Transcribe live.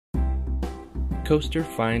Coaster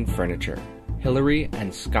Fine Furniture, Hillary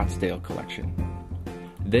and Scottsdale Collection.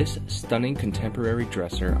 This stunning contemporary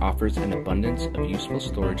dresser offers an abundance of useful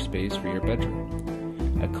storage space for your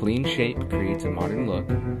bedroom. A clean shape creates a modern look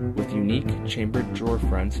with unique chambered drawer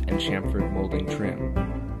fronts and chamfered molding trim.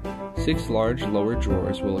 6 large lower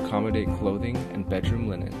drawers will accommodate clothing and bedroom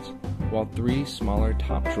linens, while 3 smaller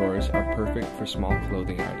top drawers are perfect for small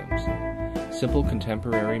clothing items. Simple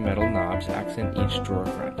contemporary metal knobs accent each drawer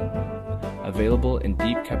front. Available in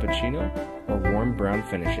deep cappuccino or warm brown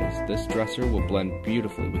finishes, this dresser will blend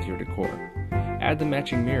beautifully with your decor. Add the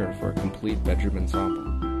matching mirror for a complete bedroom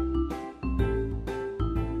ensemble.